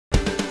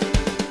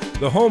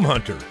The Home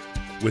Hunter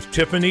with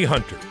Tiffany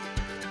Hunter.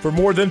 For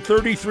more than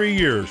 33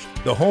 years,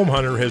 The Home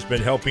Hunter has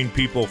been helping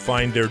people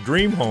find their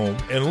dream home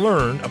and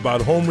learn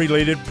about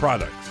home-related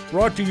products.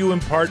 Brought to you in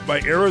part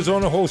by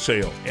Arizona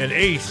Wholesale and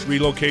ACE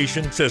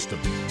Relocation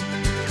Systems.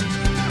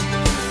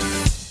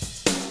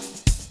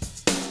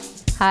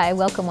 Hi,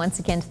 welcome once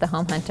again to The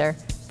Home Hunter.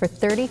 For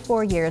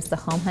 34 years, The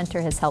Home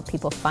Hunter has helped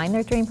people find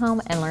their dream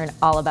home and learn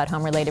all about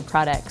home-related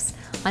products.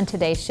 On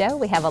today's show,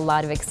 we have a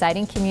lot of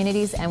exciting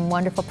communities and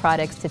wonderful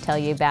products to tell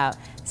you about.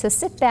 So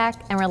sit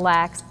back and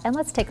relax, and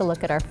let's take a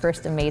look at our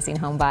first amazing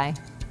home buy.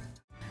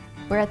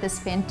 We're at this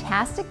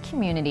fantastic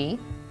community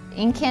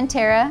in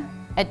Cantera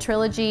at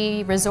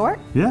Trilogy Resort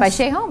by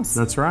Shea Homes.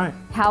 That's right.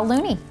 Hal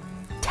Looney,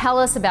 tell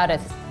us about it.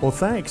 Well,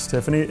 thanks,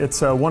 Tiffany.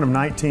 It's one of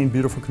 19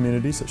 beautiful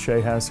communities that Shea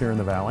has here in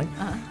the Valley.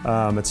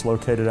 It's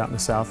located out in the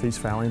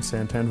Southeast Valley in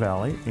Santan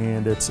Valley,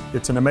 and it's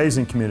an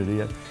amazing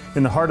community.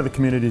 In the heart of the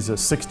community is a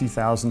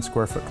 60,000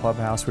 square foot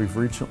clubhouse. We've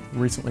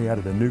recently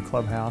added a new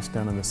clubhouse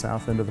down in the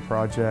south end of the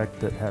project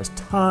that has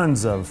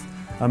tons of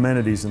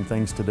amenities and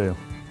things to do.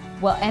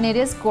 Well, and it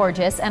is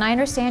gorgeous, and I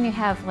understand you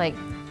have like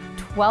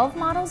 12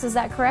 models, is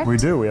that correct? We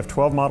do. We have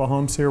 12 model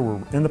homes here.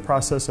 We're in the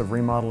process of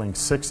remodeling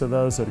 6 of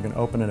those that are going to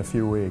open in a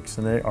few weeks,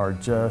 and they are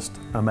just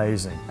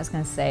amazing. I was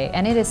going to say,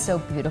 and it is so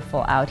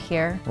beautiful out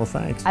here. Well,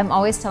 thanks. I'm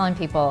always telling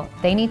people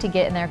they need to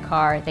get in their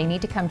car, they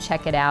need to come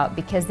check it out,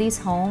 because these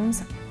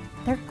homes,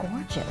 they're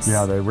gorgeous.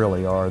 Yeah, they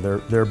really are.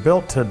 They're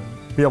built to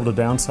be able to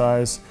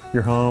downsize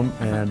your home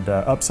and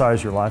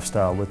upsize your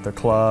lifestyle with the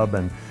club,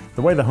 and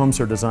the way the homes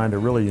are designed are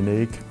really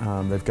unique.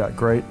 They've got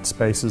great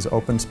spaces,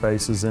 open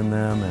spaces in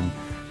them, and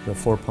the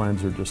floor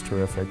plans are just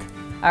terrific.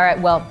 All right,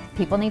 well,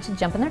 people need to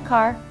jump in their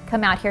car,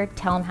 come out here,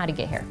 tell them how to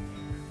get here.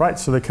 Right,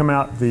 so they come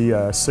out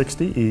the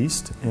 60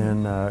 East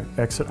and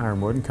exit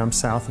Ironwood and come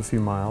south a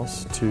few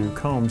miles to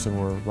Combs, and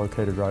we're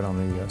located right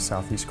on the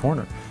southeast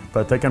corner.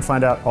 But they can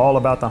find out all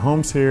about the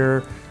homes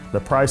here, the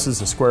prices,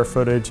 the square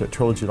footage at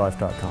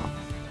trilogylife.com.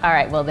 All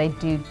right, well, they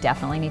do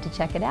definitely need to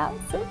check it out.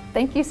 So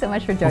thank you so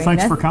much for joining us. Well,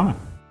 thanks for coming.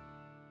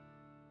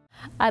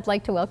 I'd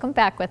like to welcome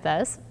back with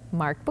us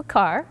Mark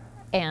Bakar,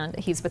 and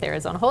he's with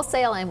Arizona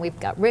Wholesale, and we've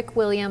got Rick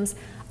Williams.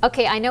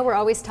 Okay, I know we're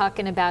always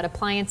talking about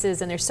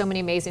appliances, and there's so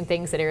many amazing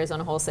things that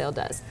Arizona Wholesale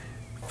does.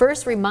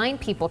 First, remind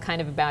people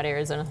kind of about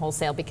Arizona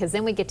Wholesale, because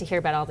then we get to hear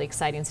about all the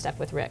exciting stuff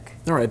with Rick.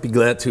 All right, be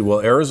glad to.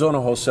 Well,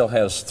 Arizona Wholesale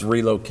has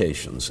 3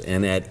 locations,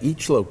 and at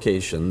each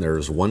location,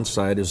 there's one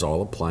side is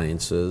all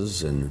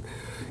appliances and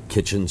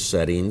kitchen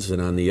settings,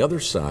 and on the other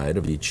side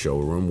of each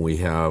showroom, we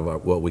have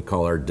what we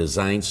call our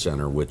design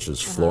center, which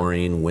is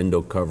flooring,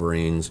 window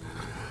coverings,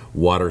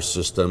 water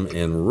system,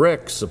 and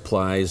Rick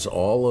supplies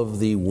all of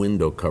the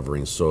window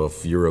coverings. So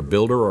if you're a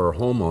builder or a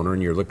homeowner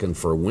and you're looking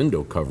for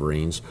window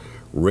coverings,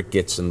 Rick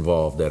gets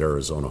involved at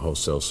Arizona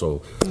Wholesale.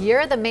 So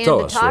you're the man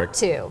to talk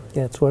to.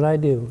 That's what I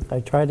do. I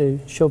try to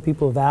show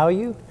people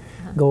value,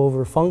 go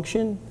over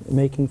function,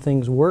 making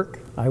things work.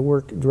 I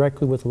work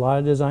directly with a lot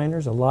of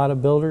designers, a lot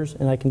of builders,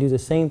 and I can do the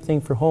same thing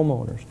for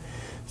homeowners.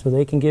 So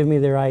they can give me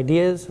their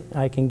ideas,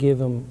 I can give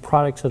them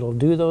products that'll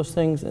do those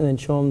things, and then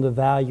show them the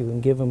value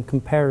and give them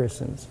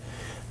comparisons.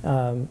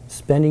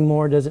 Spending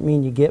more doesn't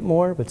mean you get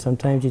more, but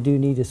sometimes you do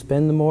need to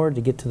spend the more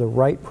to get to the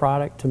right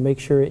product to make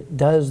sure it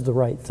does the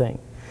right thing.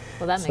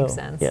 Well, that makes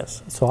sense.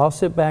 Yes, so I'll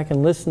sit back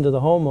and listen to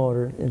the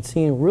homeowner and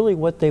seeing really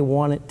what they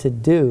want it to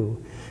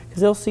do,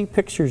 because they'll see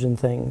pictures and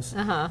things,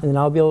 and then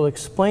I'll be able to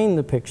explain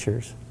the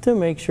pictures to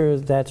make sure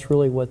that's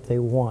really what they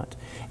want.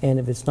 And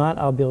if it's not,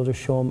 I'll be able to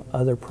show them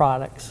other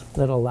products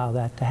that allow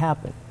that to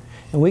happen.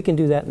 And we can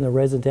do that in the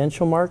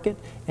residential market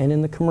and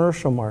in the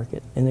commercial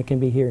market. And it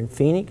can be here in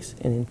Phoenix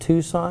and in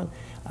Tucson,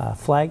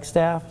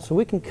 Flagstaff. So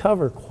we can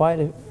cover quite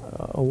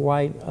a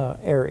wide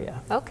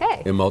area.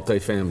 Okay. And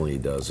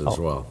multifamily does as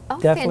well. Oh,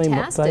 definitely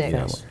fantastic. Multifamily.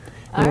 Yes.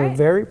 And we're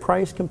very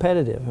price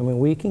competitive. I mean,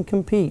 we can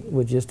compete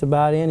with just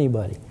about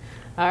anybody.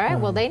 All right,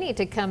 well, they need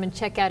to come and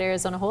check out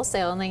Arizona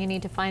Wholesale, and they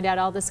need to find out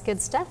all this good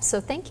stuff.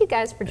 So thank you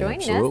guys for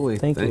joining us. Absolutely.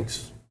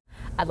 Thanks.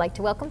 I'd like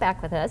to welcome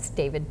back with us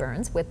David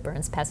Burns with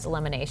Burns Pest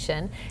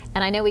Elimination.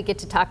 And I know we get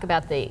to talk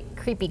about the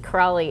creepy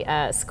crawly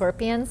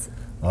scorpions.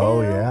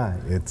 Oh yeah,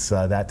 it's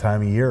that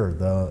time of year,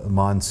 the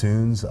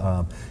monsoons.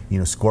 You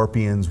know,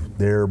 scorpions,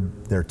 their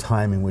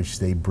time in which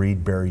they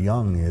breed, bear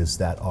young is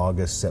that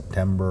August,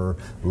 September,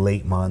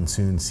 late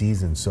monsoon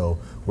season. So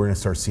we're going to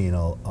start seeing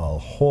a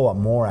whole lot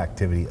more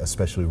activity,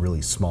 especially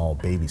really small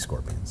baby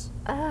scorpions.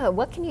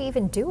 What can you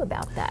even do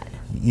about that?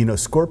 You know,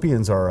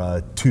 scorpions are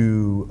a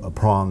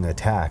two-prong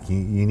attack.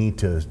 You need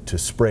to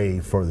spray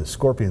for the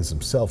scorpions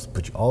themselves,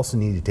 but you also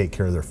need to take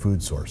care of their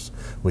food source,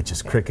 which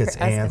is crickets,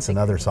 ants, and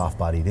other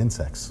soft-bodied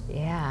insects.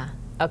 Yeah.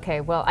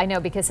 Okay, well, I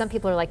know, because some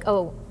people are like,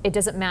 oh, it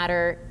doesn't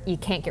matter, you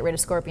can't get rid of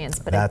scorpions,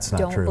 but That's I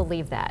not don't true.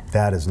 believe that.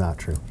 That is not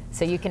true.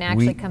 So you can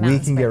actually come out We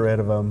and can spray. get rid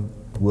of them.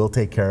 We'll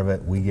take care of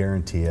it. We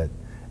guarantee it.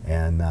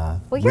 And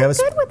well, you're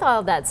good with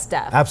all that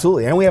stuff.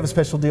 Absolutely, and we have a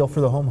special deal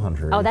for the home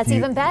hunter. Oh, that's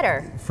even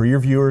better. For your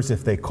viewers,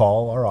 if they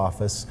call our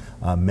office,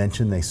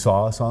 mention they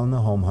saw us on the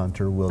home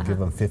hunter, we'll give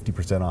them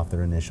 50% off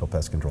their initial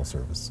pest control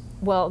service.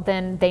 Well,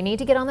 then they need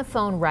to get on the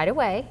phone right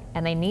away,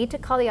 and they need to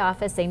call the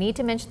office, they need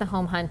to mention the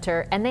home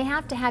hunter, and they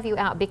have to have you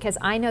out, because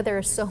I know there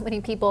are so many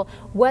people,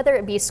 whether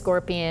it be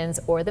scorpions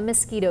or the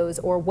mosquitoes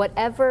or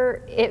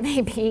whatever it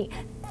may be,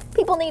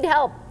 people need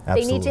help.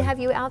 Absolutely. They need to have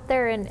you out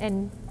there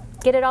and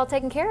get it all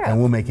taken care of. And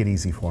we'll make it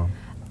easy for them.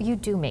 You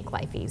do make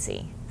life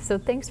easy. So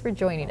thanks for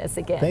joining us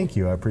again. Thank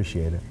you, I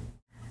appreciate it.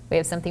 We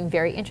have something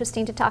very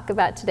interesting to talk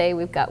about today.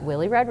 We've got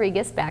Willie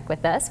Rodriguez back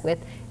with us with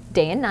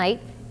Day and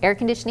Night, air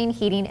conditioning,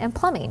 heating, and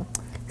plumbing.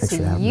 Thanks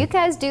so you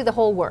guys do the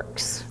whole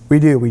works. We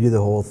do the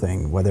whole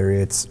thing, whether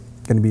it's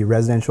going to be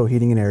residential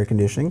heating and air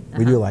conditioning.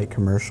 We do light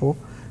commercial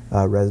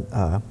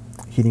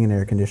heating and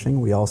air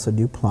conditioning. We also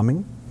do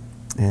plumbing.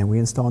 And we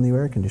install new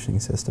air conditioning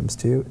systems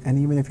too. And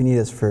even if you need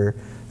us for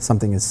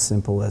something as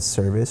simple as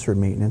service or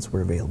maintenance,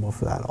 we're available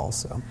for that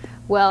also.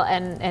 Well,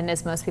 and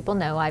as most people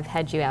know, I've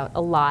had you out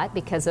a lot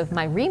because of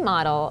my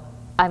remodel.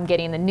 I'm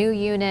getting the new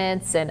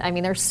units, and I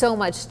mean, there's so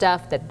much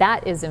stuff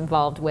that is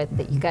involved with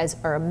that you guys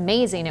are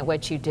amazing at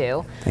what you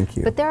do. Thank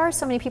you. But there are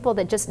so many people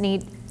that just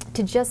need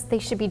to they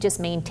should be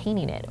just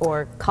maintaining it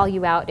or call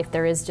you out if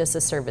there is just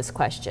a service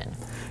question.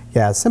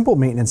 Yeah, simple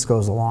maintenance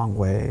goes a long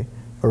way,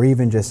 or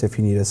even just if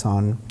you need us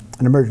on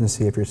an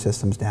emergency if your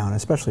system's down,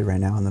 especially right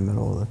now in the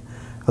middle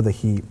of the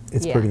heat.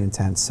 It's pretty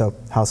intense. So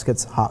house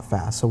gets hot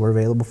fast. So we're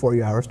available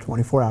 40 hours,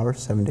 24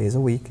 hours, 7 days a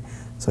week.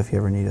 So if you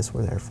ever need us,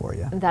 we're there for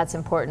you. That's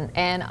important.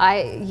 And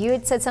you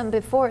had said something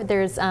before,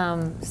 there's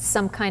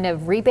some kind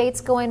of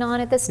rebates going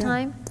on at this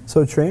time?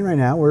 So Trane right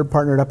now, we're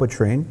partnered up with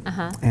Trane,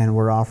 and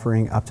we're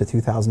offering up to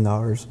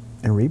 $2,000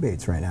 in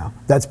rebates right now.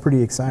 That's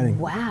pretty exciting.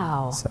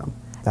 Wow. So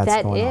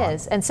that's going on.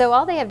 And so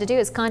all they have to do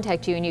is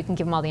contact you, and you can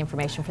give them all the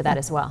information for that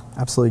as well.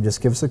 Absolutely.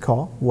 Just give us a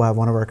call. We'll have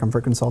one of our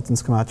comfort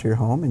consultants come out to your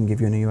home and give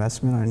you a new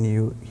estimate on a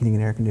new heating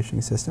and air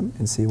conditioning system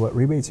and see what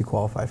rebates you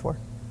qualify for.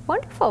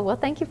 Wonderful. Well,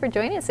 thank you for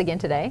joining us again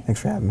today.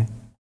 Thanks for having me.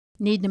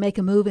 Need to make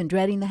a move and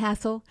dreading the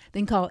hassle?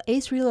 Then call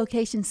Ace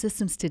Relocation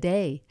Systems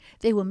today.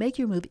 They will make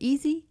your move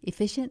easy,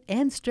 efficient,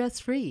 and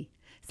stress-free.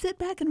 Sit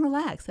back and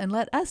relax and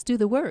let us do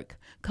the work.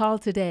 Call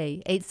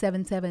today,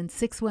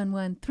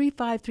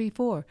 877-611-3534,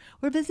 or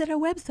visit our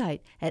website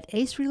at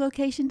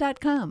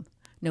acerelocation.com.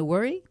 No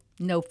worry,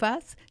 no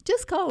fuss,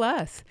 just call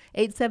us,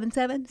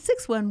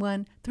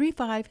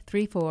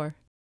 877-611-3534.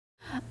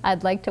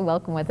 I'd like to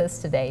welcome with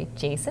us today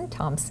Jason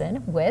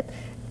Thompson with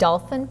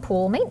Dolphin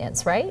Pool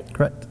Maintenance, right?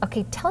 Correct.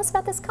 Okay, tell us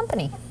about this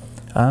company.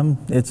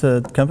 It's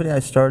a company I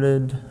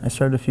started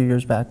a few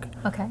years back.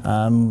 Okay.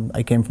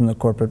 I came from the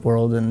corporate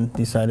world and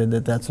decided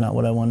that that's not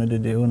what I wanted to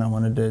do, and I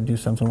wanted to do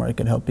something where I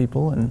could help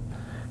people and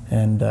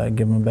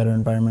give them a better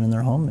environment in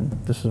their home, and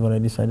this is what I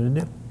decided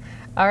to do.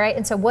 All right,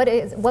 and so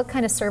what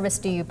kind of service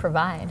do you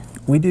provide?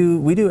 We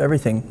do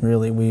everything,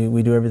 really.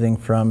 We do everything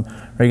from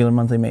regular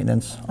monthly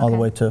maintenance all the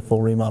way to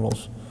full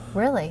remodels.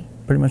 Really?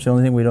 Pretty much the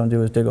only thing we don't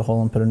do is dig a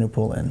hole and put a new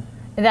pool in.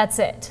 That's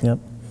it? Yep.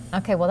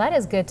 Okay, well that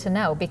is good to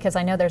know, because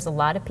I know there's a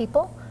lot of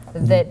people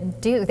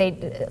that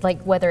they like,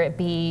 whether it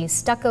be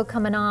stucco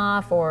coming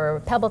off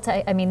or pebble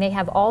I mean, they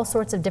have all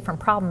sorts of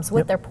different problems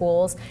with their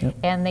pools,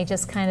 and they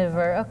just kind of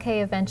are, okay,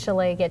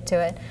 eventually get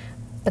to it.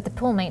 But the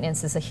pool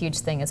maintenance is a huge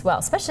thing as well,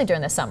 especially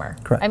during the summer.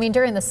 Correct. I mean,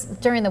 during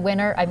the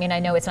winter, I mean, I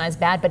know it's not as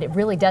bad, but it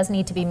really does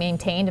need to be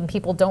maintained, and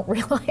people don't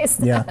realize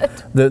that. Yeah,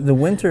 the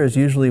winter is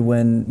usually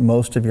when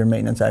most of your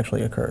maintenance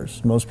actually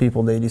occurs. Most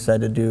people, they decide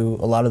to do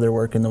a lot of their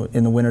work in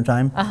the winter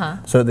time,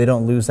 so they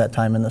don't lose that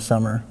time in the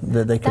summer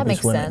that they could be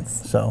swimming. That makes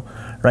sense. So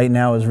right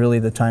now is really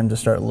the time to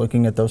start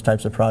looking at those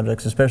types of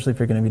projects, especially if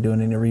you're going to be doing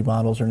any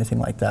remodels or anything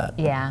like that.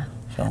 Yeah.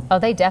 So. Oh,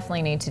 they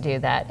definitely need to do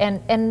that,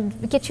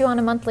 and get you on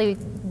a monthly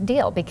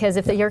deal, because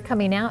if you're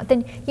coming out,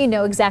 then you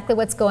know exactly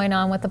what's going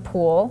on with the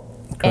pool.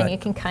 Correct. And you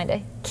can kind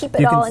of keep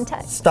it all in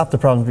touch. Stop the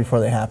problems before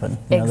they happen.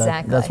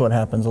 Exactly. That's what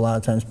happens a lot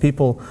of times.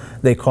 People,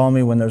 they call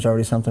me when there's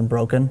already something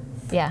broken.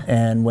 Yeah.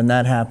 And when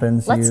that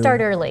happens, let's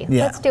start early.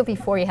 Yeah. Let's do it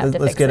before you have to fix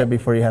it. Let's get it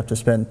before you have to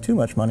spend too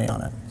much money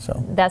on it.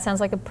 So that sounds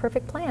like a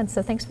perfect plan.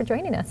 So thanks for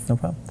joining us. No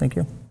problem. Thank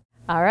you.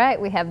 All right,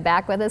 we have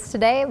back with us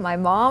today my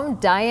mom,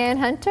 Diane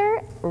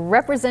Hunter,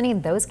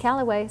 representing those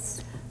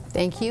Callaways.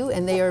 Thank you,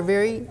 and they are a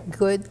very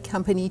good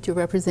company to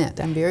represent.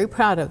 I'm very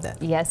proud of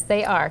that. Yes,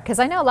 they are, because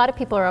I know a lot of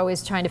people are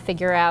always trying to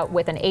figure out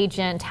with an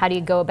agent, how do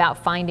you go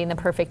about finding the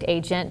perfect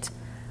agent?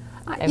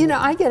 You know,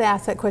 I get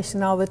asked that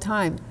question all the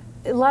time.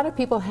 A lot of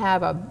people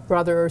have a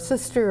brother or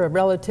sister, a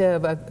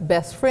relative, a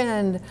best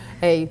friend,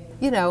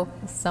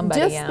 somebody,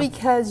 just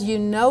because you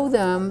know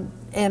them,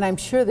 and I'm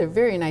sure they're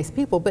very nice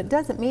people, but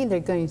doesn't mean they're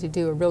going to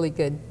do a really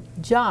good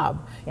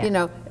job. Yeah. You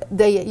know,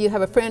 you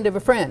have a friend of a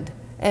friend,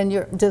 and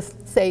you're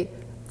just say,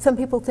 some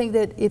people think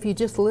that if you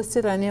just list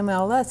it on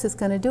MLS, it's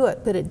going to do it,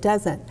 but it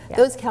doesn't. Yeah.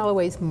 Those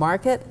Callaways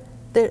market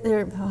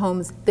their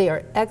homes. They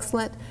are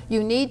excellent.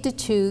 You need to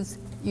choose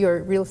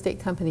your real estate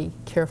company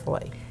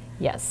carefully.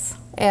 Yes.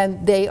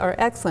 And they are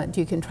excellent.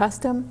 You can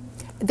trust them.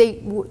 They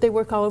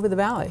work all over the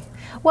valley.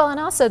 Well, and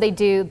also they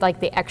do like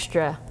the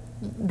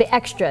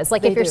extras.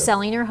 Like if you're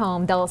selling your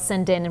home, they'll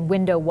send in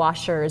window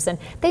washers, and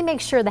they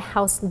make sure the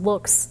house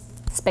looks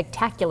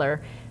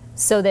spectacular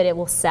so that it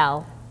will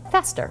sell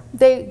faster.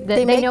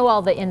 They know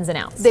all the ins and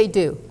outs. They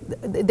do.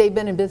 They've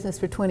been in business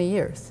for 20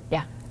 years.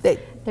 Yeah.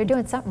 They're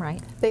doing something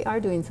right. They are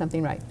doing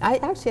something right.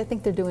 I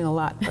think they're doing a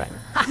lot right.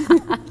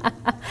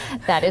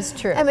 That is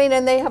true. I mean,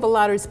 and they have a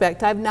lot of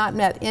respect. I've not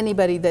met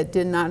anybody that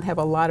did not have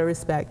a lot of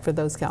respect for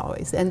those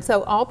Callaways. And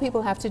so all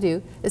people have to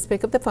do is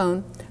pick up the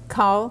phone,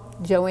 call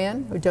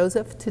Joanne or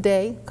Joseph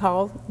today,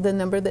 call the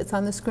number that's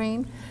on the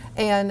screen,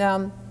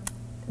 and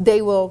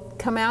they will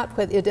come out.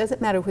 It doesn't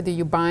matter whether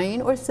you're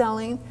buying or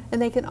selling,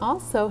 and they can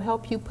also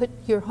help you put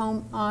your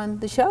home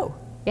on the show.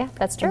 Yeah,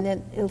 that's true. And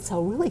then it'll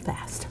sell really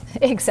fast.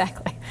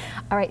 Exactly.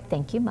 All right,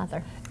 thank you,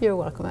 Mother. You're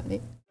welcome, Annie.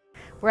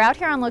 We're out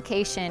here on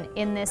location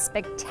in this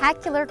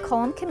spectacular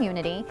Cullom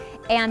community,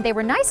 and they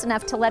were nice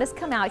enough to let us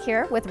come out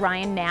here with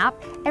Ryan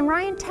Knapp. And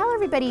Ryan, tell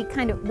everybody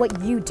kind of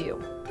what you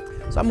do.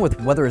 So I'm with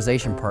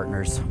Weatherization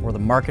Partners. We're the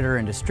marketer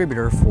and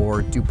distributor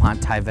for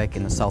DuPont Tyvek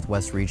in the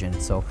Southwest region.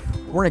 So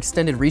we're an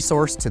extended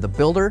resource to the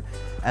builder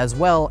as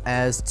well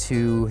as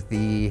to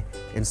the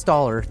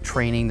installer,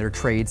 training their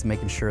trades,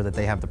 making sure that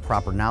they have the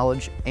proper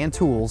knowledge and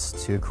tools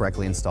to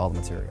correctly install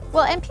the material.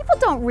 Well, and people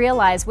don't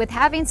realize with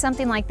having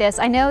something like this,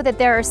 I know that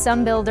there are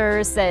some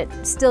builders that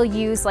still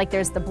use, like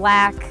there's the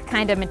black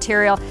kind of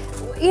material.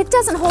 It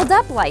doesn't hold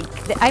up like,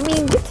 I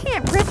mean, you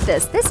can't rip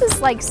this. This is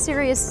like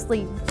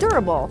seriously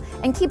durable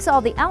and keeps all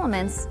the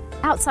elements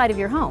outside of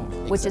your home,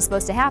 which is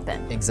supposed to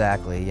happen.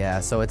 Exactly, yeah.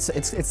 So it's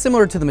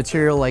similar to the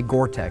material like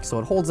Gore-Tex. So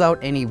it holds out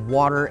any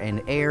water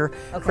and air,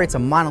 creates a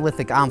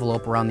monolithic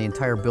envelope around the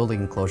entire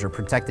building enclosure,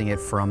 protecting it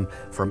from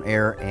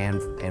air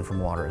and from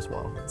water as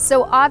well.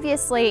 So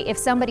obviously, if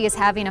somebody is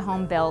having a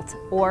home built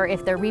or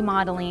if they're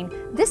remodeling,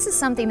 this is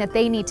something that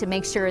they need to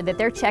make sure that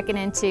they're checking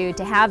into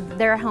to have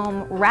their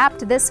home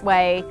wrapped this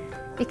way,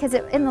 because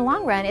in the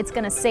long run, it's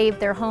going to save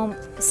their home,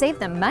 save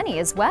them money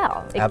as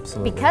well.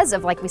 Absolutely. Because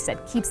of, like we said,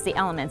 keeps the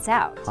elements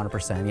out.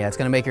 100%, yeah. It's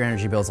going to make your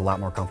energy bills a lot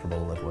more comfortable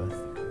to live with.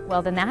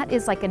 Well, then that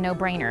is like a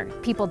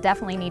no-brainer. People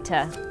definitely need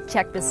to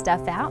check this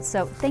stuff out.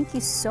 So thank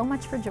you so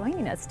much for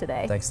joining us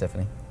today. Thanks,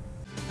 Tiffany.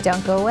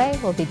 Don't go away.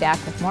 We'll be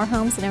back with more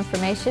homes and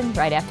information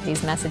right after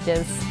these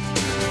messages.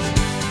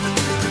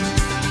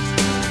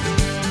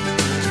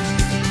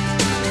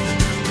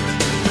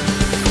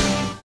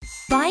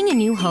 Buying a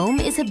new home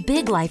is a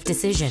big life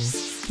decision.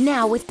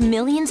 Now, with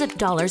millions of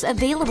dollars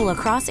available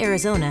across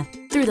Arizona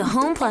through the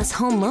Home Plus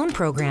Home Loan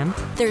Program,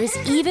 there is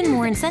even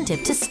more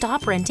incentive to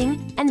stop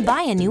renting and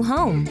buy a new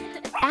home.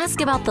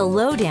 Ask about the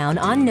lowdown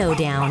on No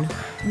Down.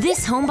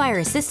 This homebuyer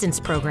assistance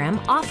program,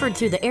 offered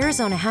through the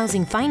Arizona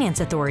Housing Finance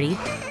Authority,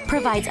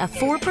 provides a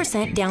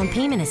 4% down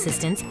payment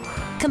assistance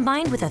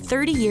combined with a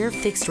 30-year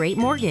fixed-rate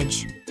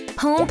mortgage.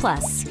 Home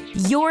Plus,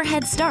 your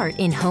head start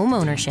in home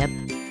ownership.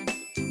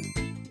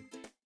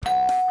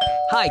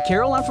 Hi,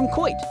 Carol, I'm from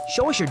Coit.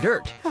 Show us your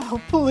dirt.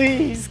 Oh,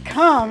 please,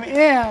 come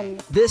in.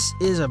 This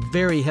is a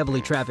very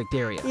heavily trafficked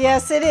area.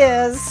 Yes, it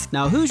is.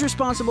 Now, who's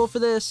responsible for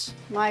this?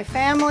 My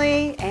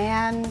family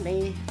and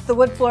me. The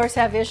wood floors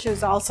have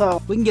issues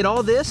also. We can get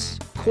all this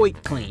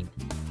Coit clean.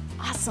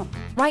 Awesome.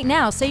 Right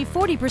now, save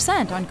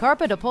 40% on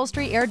carpet,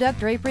 upholstery, air duct,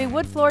 drapery,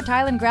 wood floor,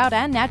 tile and grout,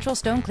 and natural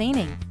stone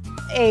cleaning.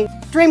 A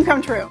dream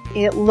come true.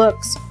 It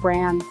looks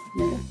brand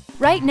new.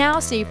 Right now,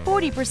 save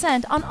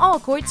 40% on all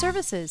Coit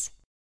services.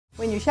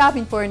 When you're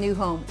shopping for a new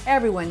home,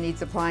 everyone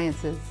needs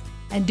appliances.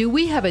 And do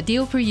we have a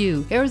deal for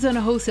you?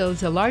 Arizona Wholesale is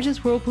the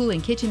largest Whirlpool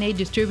and KitchenAid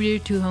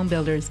distributor to home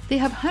builders. They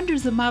have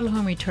hundreds of model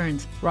home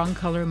returns, wrong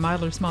color,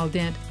 model or small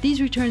dent. These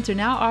returns are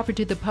now offered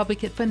to the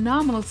public at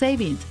phenomenal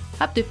savings,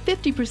 up to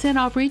 50%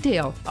 off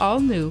retail,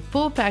 all new,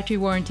 full factory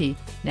warranty.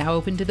 Now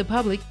open to the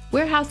public.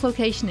 Warehouse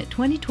location at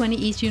 2020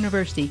 East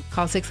University.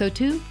 Call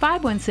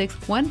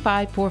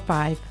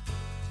 602-516-1545.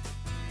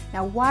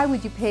 Now, why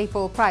would you pay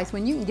full price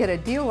when you can get a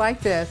deal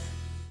like this?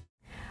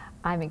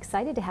 I'm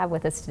excited to have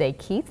with us today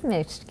Keith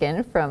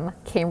Michigan from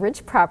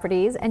Cambridge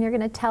Properties, and you're going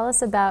to tell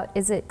us about,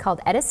 is it called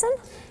Edison?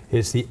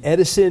 It's the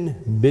Edison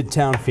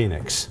Midtown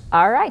Phoenix.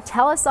 All right,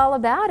 tell us all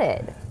about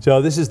it.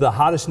 So this is the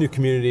hottest new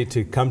community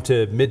to come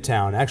to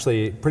Midtown,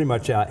 actually pretty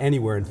much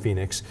anywhere in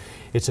Phoenix.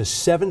 It's a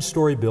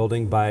 7-story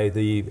building by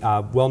the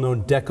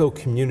well-known Deco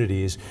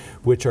Communities,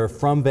 which are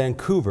from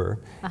Vancouver.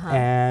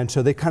 And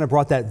so they kind of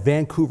brought that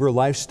Vancouver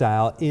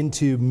lifestyle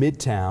into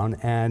Midtown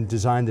and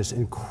designed this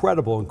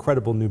incredible,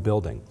 incredible new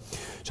building.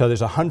 So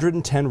there's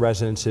 110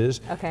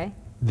 residences. Okay.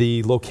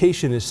 The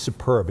location is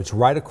superb. It's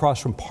right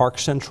across from Park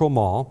Central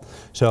Mall.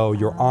 So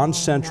you're on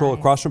Central,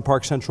 across from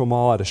Park Central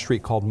Mall at a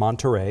street called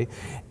Monterey.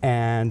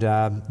 And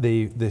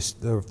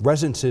the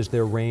residences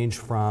there range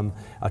from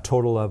a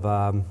total of,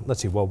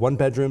 1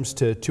 bedrooms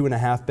to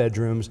 2.5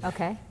 bedrooms.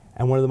 Okay.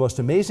 And one of the most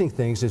amazing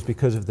things is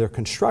because of their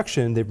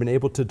construction, they've been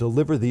able to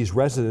deliver these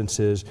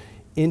residences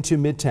into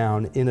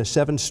Midtown in a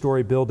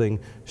 7-story building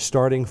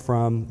starting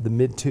from the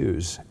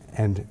mid-2s.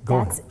 And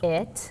going. That's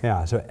it?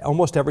 Yeah, so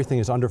almost everything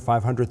is under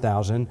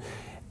 $500,000.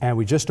 and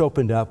we just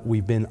opened up.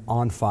 We've been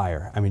on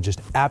fire. I mean,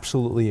 just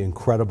absolutely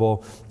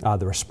incredible.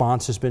 The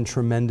response has been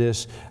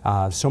tremendous.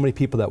 So many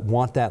people that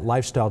want that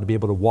lifestyle to be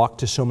able to walk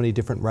to so many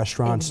different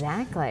restaurants.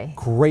 Exactly.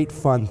 Great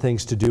fun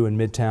things to do in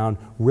Midtown.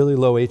 Really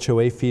low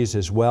HOA fees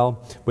as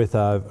well, with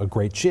a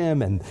great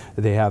gym, and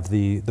they have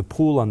the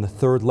pool on the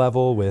 3rd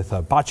level with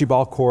bocce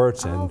ball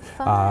courts and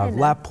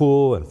lap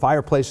pool and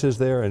fireplaces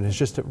there, and it's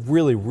just a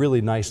really,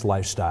 really nice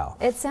lifestyle.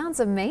 It sounds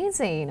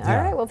amazing. All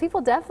right, well,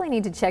 people definitely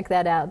need to check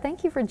that out.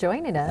 Thank you for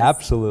joining us.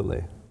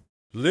 Absolutely.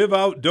 Live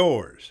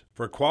outdoors.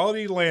 For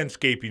quality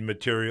landscaping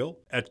material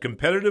at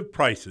competitive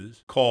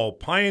prices, call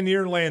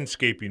Pioneer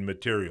Landscaping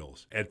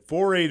Materials at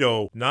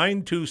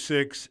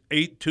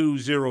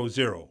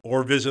 480-926-8200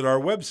 or visit our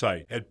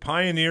website at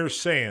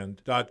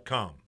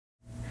pioneersand.com.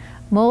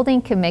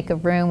 Molding can make a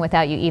room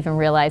without you even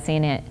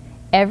realizing it.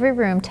 Every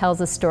room tells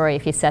a story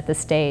if you set the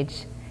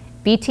stage.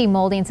 BT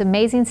Molding's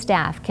amazing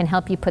staff can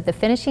help you put the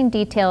finishing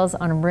details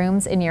on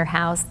rooms in your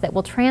house that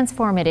will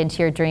transform it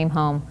into your dream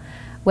home.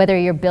 Whether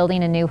you're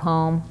building a new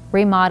home,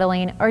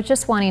 remodeling, or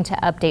just wanting to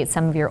update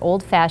some of your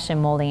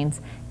old-fashioned moldings,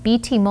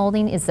 BT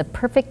Molding is the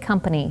perfect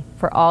company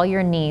for all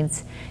your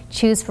needs.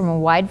 Choose from a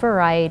wide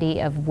variety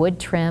of wood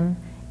trim,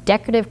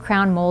 decorative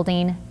crown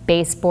molding,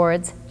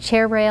 baseboards,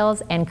 chair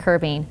rails, and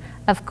curbing.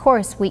 Of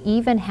course, we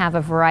even have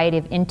a variety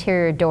of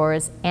interior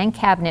doors and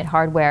cabinet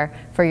hardware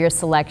for your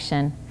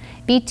selection.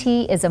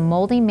 BT is a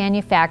molding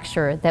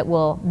manufacturer that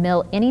will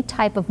mill any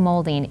type of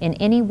molding in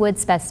any wood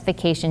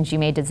specifications you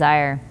may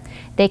desire.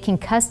 They can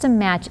custom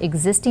match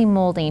existing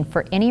molding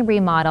for any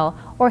remodel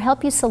or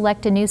help you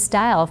select a new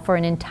style for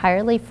an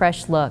entirely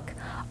fresh look.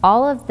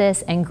 All of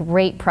this and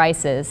great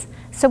prices.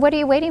 So what are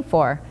you waiting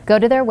for? Go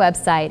to their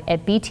website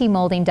at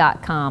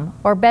btmolding.com,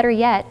 or better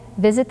yet,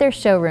 visit their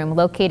showroom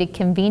located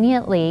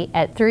conveniently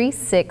at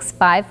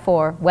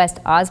 3654 West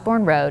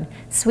Osborne Road,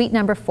 Suite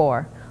number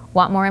 4.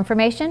 Want more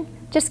information?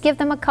 Just give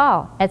them a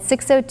call at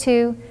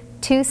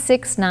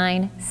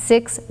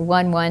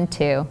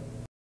 602-269-6112.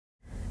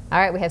 All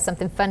right, we have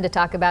something fun to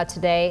talk about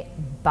today,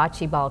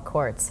 bocce ball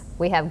courts.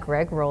 We have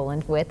Greg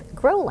Rowland with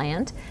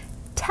Growland.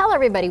 Tell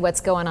everybody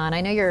what's going on.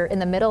 I know you're in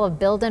the middle of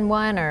building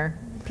one, or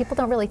people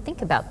don't really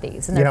think about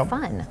these, and they're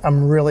fun.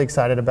 I'm really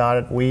excited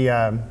about it. We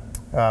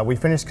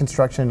finished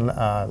construction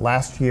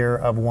last year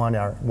of one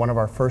of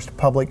our first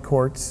public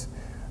courts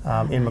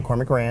in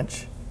McCormick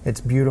Ranch.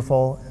 It's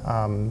beautiful.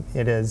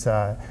 It is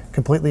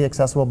completely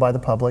accessible by the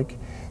public.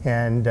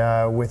 And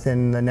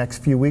within the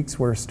next few weeks,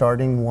 we're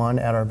starting one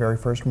at our very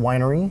first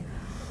winery.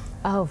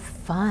 Oh,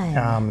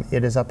 fun.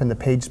 It is up in the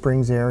Page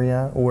Springs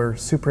area. We're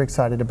super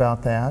excited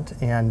about that,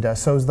 and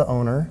so's the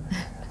owner.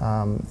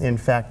 In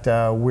fact,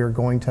 we're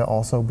going to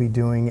also be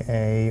doing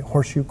a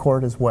horseshoe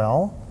court as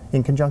well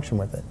in conjunction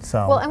with it.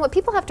 So, well, and what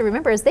people have to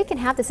remember is they can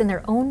have this in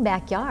their own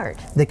backyard.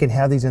 They can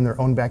have these in their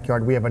own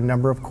backyard. We have a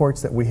number of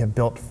courts that we have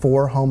built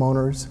for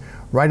homeowners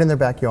right in their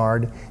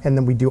backyard, and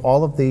then we do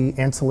all of the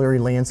ancillary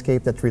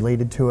landscape that's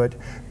related to it,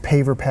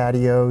 paver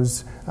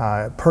patios,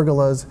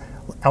 pergolas,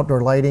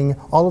 outdoor lighting,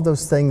 all of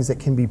those things that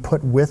can be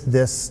put with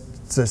this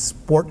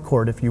sport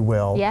court, if you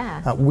will.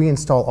 Yeah. We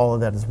install all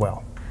of that as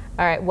well.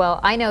 All right, well,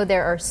 I know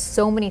there are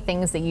so many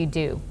things that you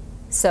do.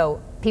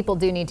 So people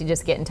do need to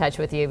just get in touch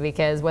with you,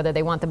 because whether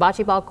they want the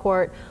bocce ball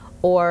court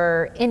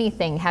or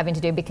anything having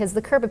to do, because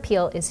the curb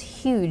appeal is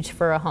huge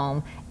for a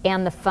home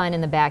and the fun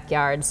in the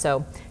backyard.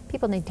 So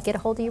people need to get a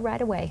hold of you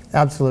right away.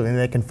 Absolutely, and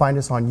they can find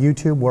us on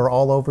YouTube. We're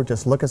all over.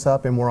 Just look us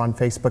up, and we're on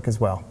Facebook as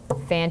well.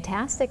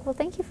 Fantastic. Well,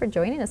 thank you for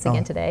joining us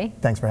again today.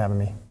 Thanks for having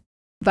me.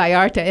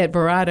 Vallarta at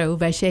Verrado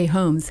Vache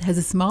Homes has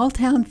a small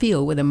town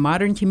feel with a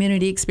modern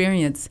community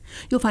experience.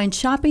 You'll find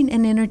shopping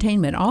and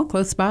entertainment all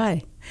close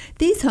by.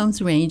 These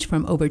homes range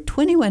from over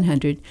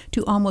 2,100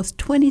 to almost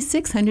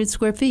 2,600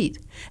 square feet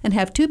and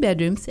have 2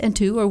 bedrooms and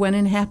 2 or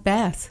 1.5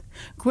 baths.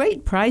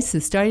 Great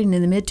prices starting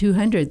in the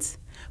mid-200s.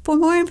 For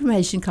more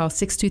information, call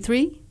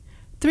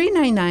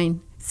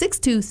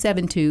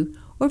 623-399-6272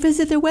 or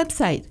visit their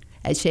website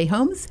at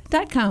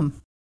sheahomes.com.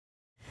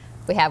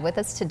 We have with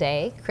us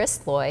today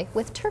Chris Loy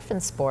with Turf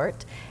and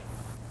Sport,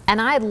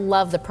 and I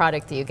love the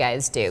product that you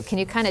guys do. Can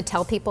you kind of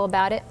tell people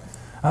about it?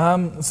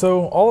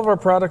 So all of our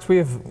products,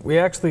 we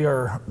actually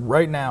are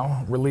right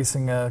now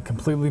releasing a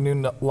completely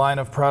new line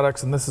of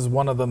products, and this is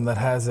one of them that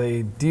has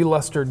a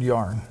delustered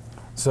yarn.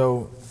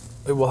 So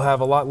it will have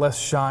a lot less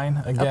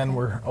shine. Again,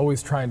 we're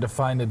always trying to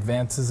find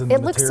advances in the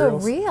materials. It looks so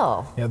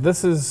real. Yeah,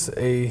 this is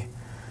a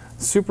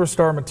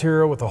superstar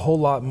material with a whole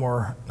lot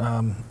more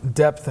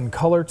depth and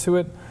color to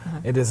it.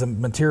 It is a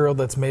material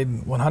that's made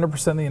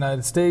 100% in the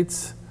United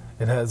States.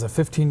 It has a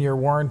 15-year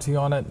warranty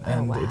on it,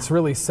 and it's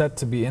really set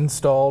to be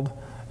installed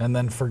and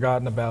then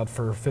forgotten about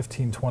for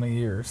 15, 20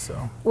 years.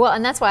 So. Well,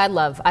 and that's why I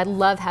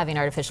love having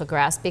artificial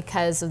grass,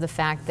 because of the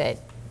fact that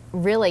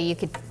really you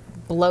could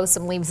blow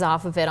some leaves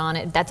off of it on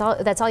it. That's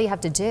all you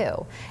have to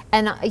do.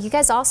 And you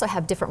guys also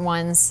have different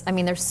ones. I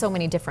mean, there's so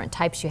many different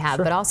types you have,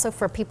 but also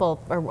for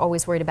people are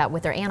always worried about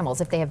with their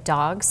animals, if they have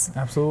dogs.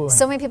 Absolutely.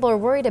 So many people are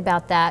worried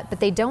about that, but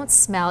they don't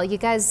smell. You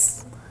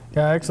guys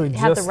Yeah, I actually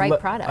have the right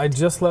product. I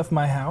just left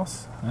my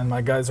house, and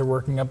my guys are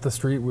working up the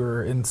street.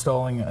 We're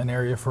installing an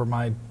area for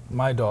my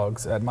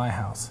dogs at my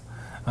house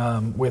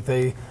with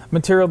a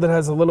material that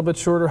has a little bit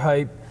shorter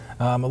height,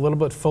 a little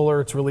bit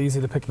fuller. It's really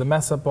easy to pick the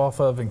mess up off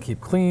of and keep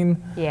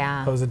clean.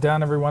 Yeah. Hose it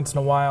down every once in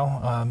a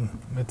while.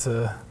 It's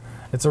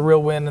a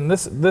real win. And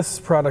this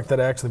product that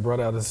I actually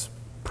brought out is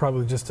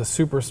probably just a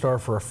superstar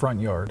for a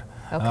front yard.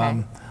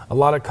 Okay. A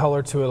lot of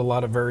color to it, a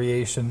lot of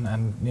variation,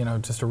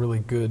 and just a really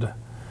good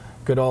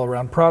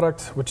all-around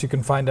product, which you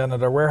can find down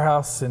at our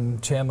warehouse in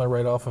Chandler,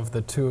 right off of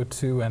the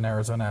 202 and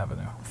Arizona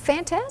Avenue.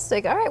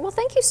 Fantastic. All right. Well,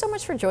 thank you so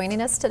much for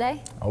joining us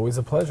today. Always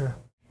a pleasure.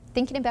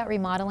 Thinking about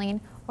remodeling,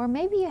 or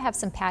maybe you have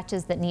some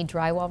patches that need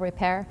drywall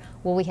repair?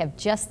 Well, we have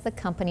just the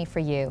company for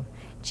you.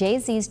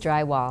 JZ's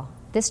Drywall.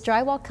 This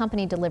drywall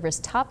company delivers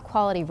top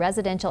quality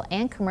residential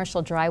and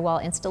commercial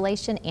drywall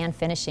installation and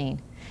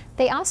finishing.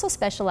 They also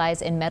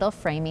specialize in metal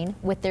framing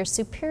with their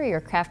superior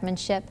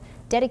craftsmanship,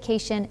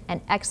 dedication,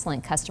 and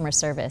excellent customer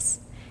service.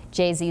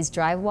 JZ's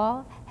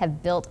Drywall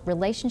have built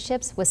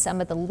relationships with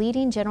some of the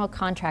leading general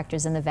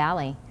contractors in the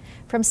Valley.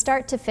 From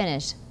start to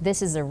finish,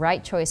 this is the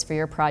right choice for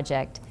your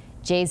project.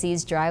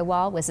 JZ's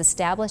Drywall was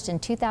established in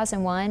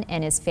 2001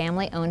 and is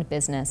family-owned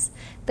business.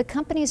 The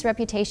company's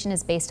reputation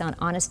is based on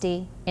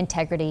honesty,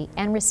 integrity,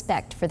 and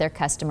respect for their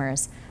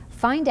customers.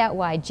 Find out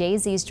why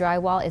JZ's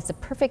Drywall is the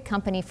perfect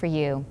company for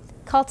you.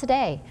 Call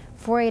today,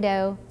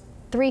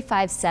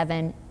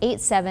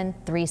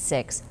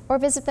 480-357-8736, or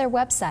visit their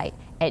website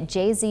at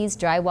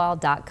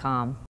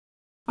jzsdrywall.com.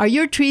 Are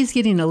your trees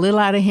getting a little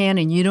out of hand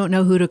and you don't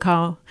know who to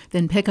call?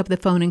 Then pick up the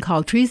phone and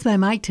call Trees by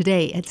Mike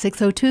today at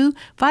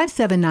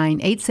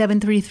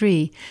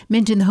 602-579-8733.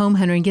 Mention the Home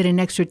Hunter and get an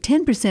extra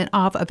 10%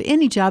 off of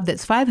any job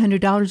that's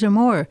 $500 or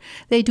more.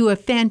 They do a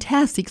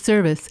fantastic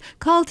service.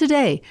 Call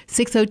today,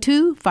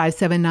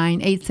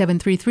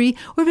 602-579-8733,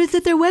 or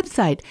visit their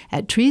website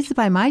at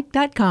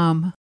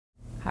treesbymike.com.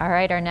 All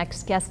right, our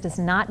next guest does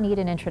not need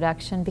an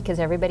introduction because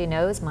everybody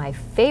knows my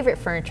favorite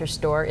furniture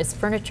store is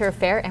Furniture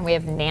Affair, and we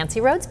have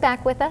Nancy Rhodes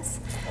back with us.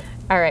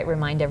 All right,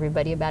 remind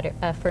everybody about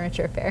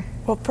Furniture Affair.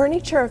 Well,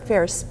 Furniture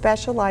Affair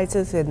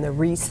specializes in the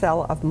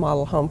resale of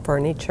model home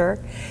furniture.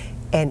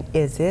 And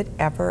is it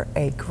ever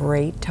a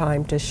great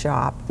time to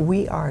shop?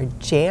 We are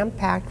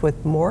jam-packed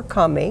with more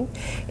coming.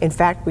 In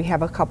fact, we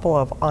have a couple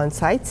of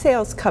on-site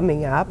sales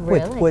coming up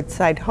with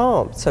Woodside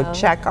Homes. So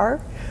check our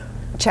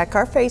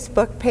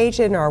Facebook page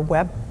and our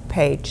web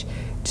page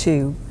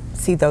to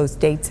see those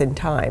dates and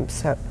times.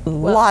 So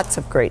lots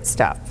of great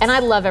stuff. And I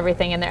love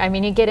everything in there. I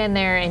mean, you get in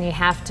there and you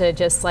have to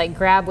just like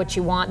grab what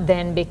you want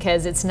then,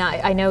 because it's not,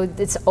 I know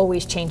it's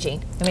always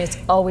changing. I mean, it's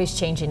always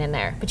changing in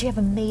there, but you have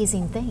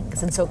amazing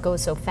things, and so it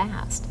goes so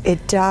fast.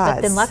 It does.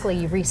 But then luckily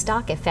you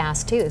restock it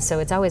fast too, so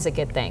it's always a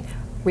good thing.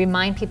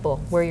 Remind people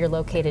where you're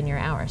located and your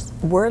hours.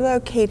 We're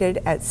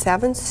located at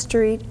 7th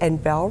Street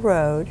and Bell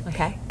Road.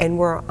 Okay. And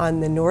we're on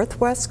the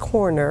northwest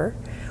corner.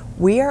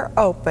 We are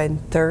open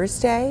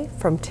Thursday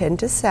from 10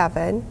 to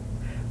 7,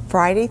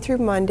 Friday through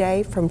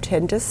Monday from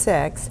 10 to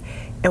 6,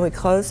 and we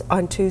close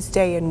on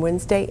Tuesday and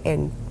Wednesday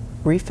and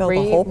refill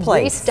the whole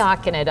place.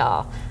 Restocking it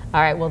all.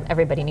 All right, well,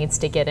 everybody needs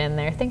to get in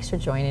there. Thanks for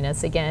joining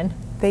us again.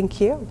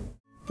 Thank you.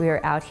 We are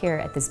out here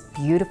at this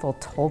beautiful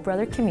Toll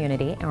Brother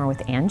community, and we're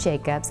with Ann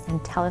Jacobs.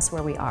 And tell us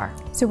where we are.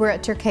 So we're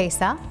at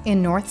Turquesa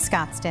in North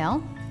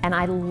Scottsdale. And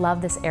I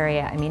love this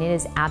area. I mean, it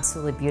is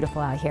absolutely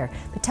beautiful out here.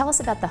 But tell us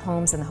about the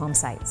homes and the home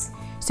sites.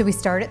 So we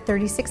start at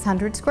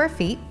 3,600 square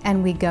feet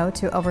and we go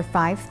to over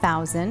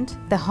 5,000.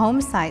 The home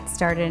sites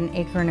start at 1.25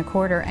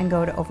 acres and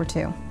go to over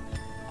 2.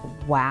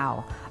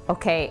 Wow.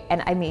 Okay,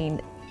 and I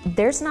mean,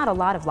 there's not a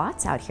lot of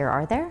lots out here,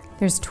 are there?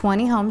 There's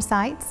 20 home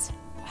sites.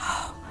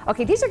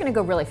 Okay, these are gonna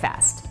go really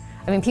fast.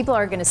 I mean, people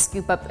are gonna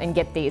scoop up and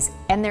get these.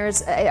 And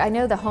there's, I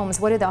know the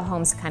homes, what do the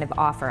homes kind of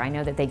offer? I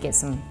know that they get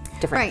some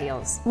different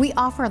deals. We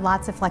offer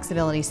lots of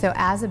flexibility. So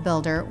as a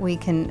builder, we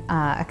can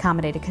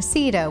accommodate a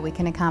casita, we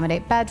can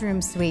accommodate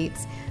bedroom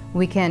suites,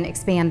 we can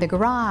expand the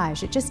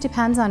garage. It just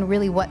depends on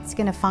really what's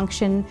gonna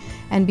function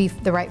and be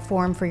the right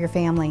form for your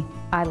family.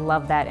 I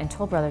love that, and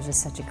Toll Brothers is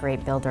such a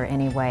great builder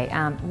anyway.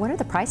 What are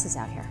the prices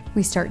out here?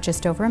 We start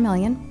just over $1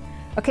 million.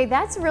 Okay,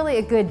 that's really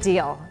a good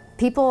deal.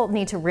 People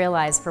need to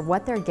realize for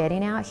what they're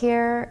getting out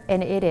here,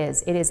 and it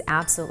is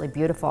absolutely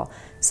beautiful.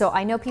 So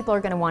I know people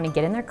are going to want to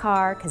get in their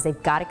car because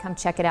they've got to come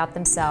check it out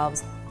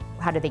themselves.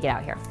 How do they get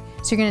out here?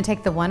 So you're going to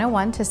take the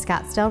 101 to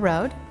Scottsdale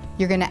Road.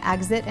 You're going to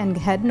exit and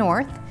head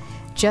north.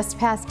 Just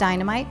past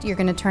Dynamite, you're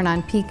going to turn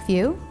on Peak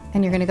View,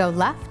 and you're going to go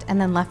left and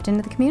then left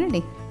into the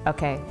community.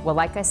 Okay, well,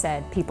 like I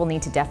said, people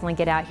need to definitely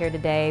get out here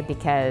today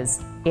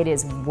because it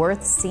is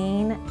worth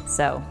seeing,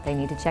 so they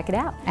need to check it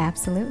out.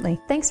 Absolutely.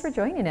 Thanks for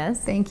joining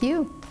us. Thank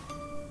you.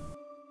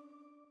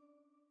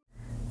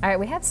 All right,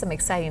 we have some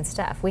exciting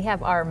stuff. We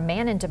have our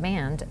man in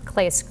demand,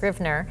 Clay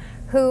Scrivener,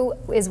 who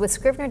is with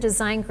Scrivener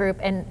Design Group,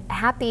 and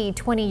happy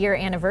 20-year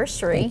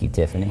anniversary. Thank you,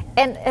 Tiffany.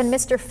 And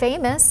Mr.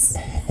 Famous,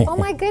 oh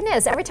my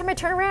goodness, every time I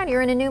turn around,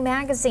 you're in a new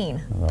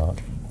magazine. Well,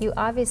 you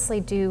obviously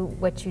do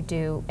what you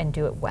do and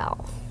do it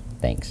well.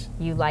 Thanks.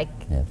 You like,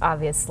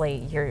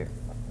 obviously, you're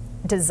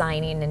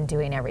designing and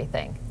doing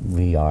everything.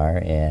 We are,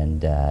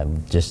 and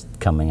just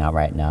coming out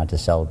right now to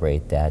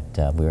celebrate that,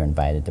 we were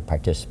invited to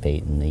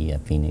participate in the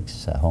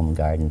Phoenix Home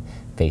Garden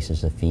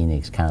Faces of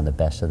Phoenix, kind of the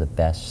best of the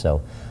best.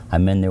 So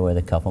I'm in there with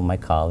a couple of my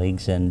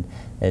colleagues, and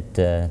it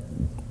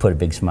put a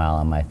big smile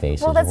on my face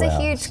as well. Well, that's a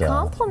huge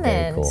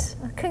compliment. Cool.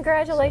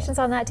 Congratulations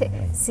on that too.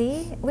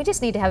 See, we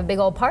just need to have a big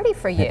old party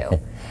for you.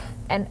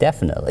 And,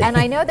 definitely. And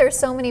I know there's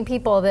so many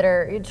people that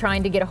are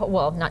trying to get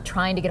not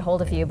trying to get a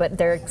hold of you, but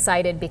they're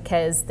excited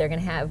because they're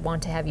going to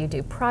want to have you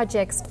do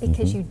projects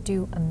because you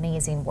do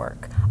amazing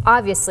work.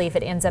 Obviously, if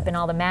it ends up in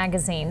all the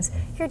magazines,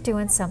 you're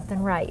doing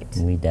something right.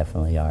 We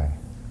definitely are.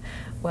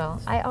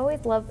 Well, I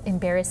always love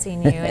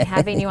embarrassing you and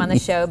having you on the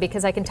show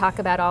because I can talk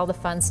about all the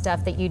fun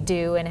stuff that you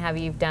do and have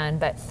you've done,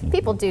 but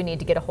people do need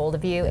to get a hold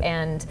of you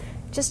and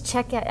just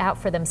check it out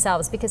for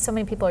themselves because so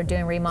many people are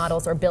doing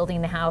remodels or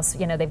building the house.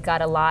 You know, they've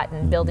got a lot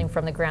and building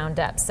from the ground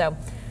up. So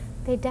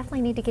they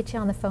definitely need to get you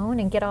on the phone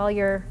and get all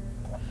your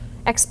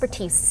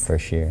expertise. For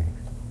sure.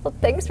 Well,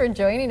 thanks for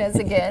joining us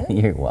again.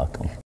 You're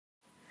welcome.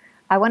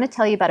 I want to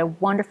tell you about a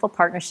wonderful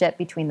partnership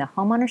between the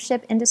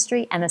homeownership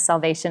industry and the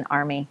Salvation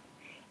Army.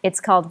 It's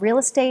called Real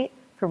Estate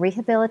for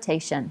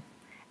Rehabilitation.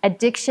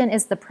 Addiction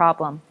is the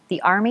problem.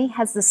 The Army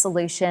has the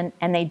solution,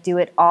 and they do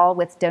it all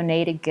with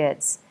donated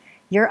goods.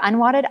 Your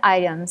unwanted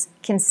items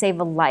can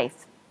save a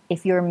life.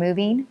 If you're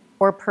moving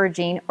or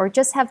purging or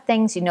just have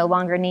things you no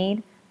longer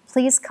need,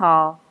 please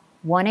call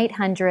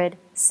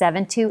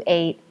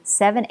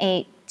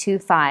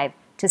 1-800-728-7825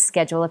 to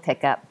schedule a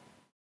pickup.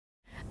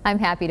 I'm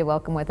happy to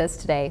welcome with us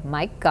today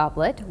Mike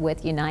Goblet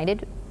with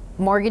United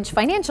Mortgage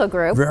Financial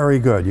Group. Very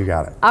good, you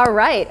got it. All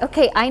right,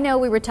 okay, I know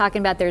we were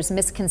talking about there's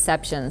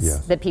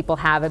misconceptions that people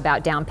have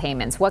about down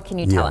payments. What can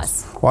you tell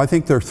us? Well, I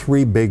think there are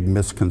three big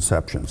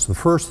misconceptions. The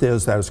first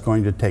is that it's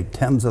going to take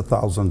tens of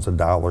thousands of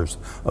dollars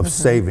of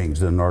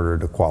savings in order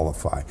to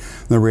qualify.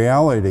 The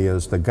reality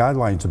is the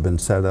guidelines have been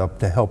set up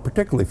to help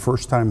particularly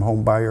first-time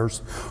home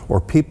buyers or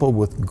people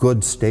with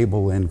good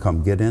stable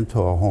income get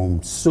into a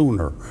home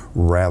sooner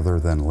rather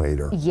than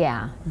later.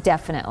 Yeah,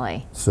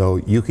 definitely. So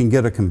you can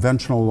get a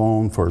conventional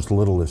loan for as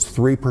little as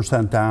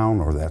 3% down,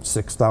 or that's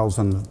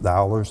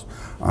 $6,000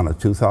 on a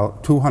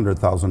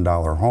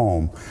 $200,000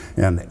 home,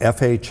 and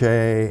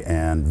FHA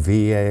and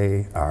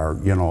VA are,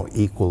 you know,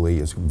 equally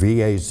as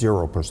VA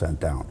 0%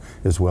 down,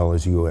 as well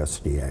as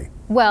USDA.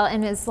 Well,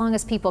 and as long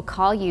as people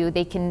call you,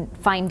 they can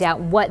find out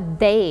what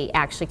they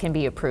actually can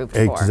be approved for.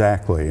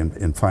 Exactly,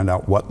 and find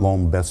out what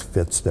loan best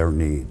fits their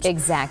needs.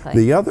 Exactly.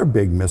 The other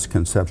big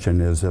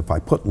misconception is if I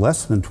put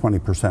less than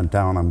 20%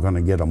 down, I'm going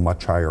to get a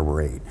much higher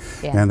rate.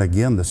 Yeah. And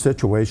again, the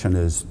situation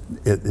is,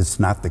 it's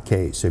not the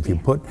case. If you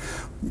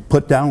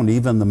put down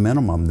even the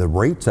minimum, the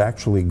rate's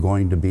actually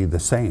going to be the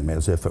same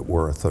as if it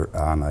were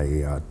on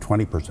a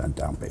 20%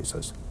 down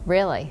basis.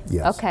 Really?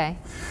 Yes. Okay.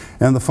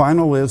 And the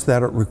final is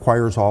that it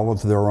requires all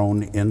of their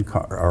own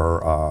income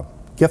or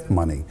gift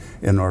money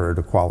in order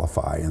to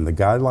qualify. And the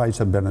guidelines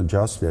have been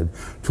adjusted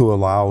to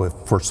allow,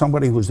 for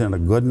somebody who's in a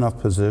good enough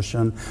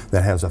position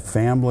that has a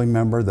family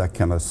member that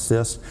can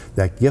assist,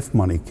 that gift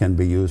money can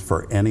be used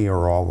for any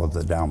or all of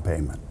the down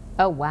payment.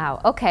 Oh, wow.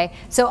 Okay.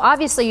 So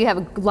obviously you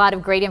have a lot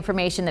of great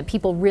information that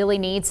people really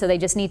need, so they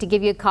just need to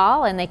give you a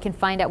call and they can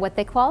find out what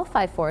they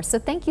qualify for. So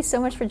thank you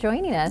so much for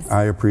joining us.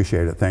 I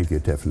appreciate it. Thank you,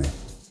 Tiffany.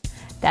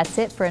 That's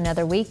it for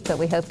another week, but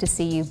we hope to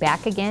see you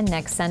back again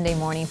next Sunday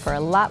morning for a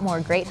lot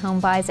more great home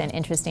buys and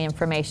interesting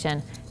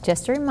information.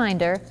 Just a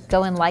reminder,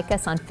 go and like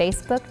us on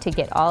Facebook to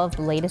get all of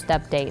the latest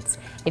updates.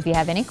 If you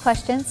have any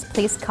questions,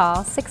 please call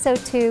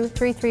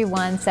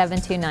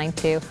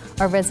 602-331-7292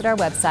 or visit our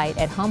website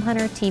at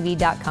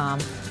homehuntertv.com.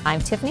 I'm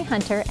Tiffany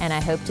Hunter, and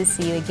I hope to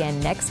see you again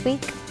next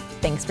week.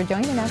 Thanks for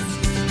joining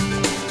us.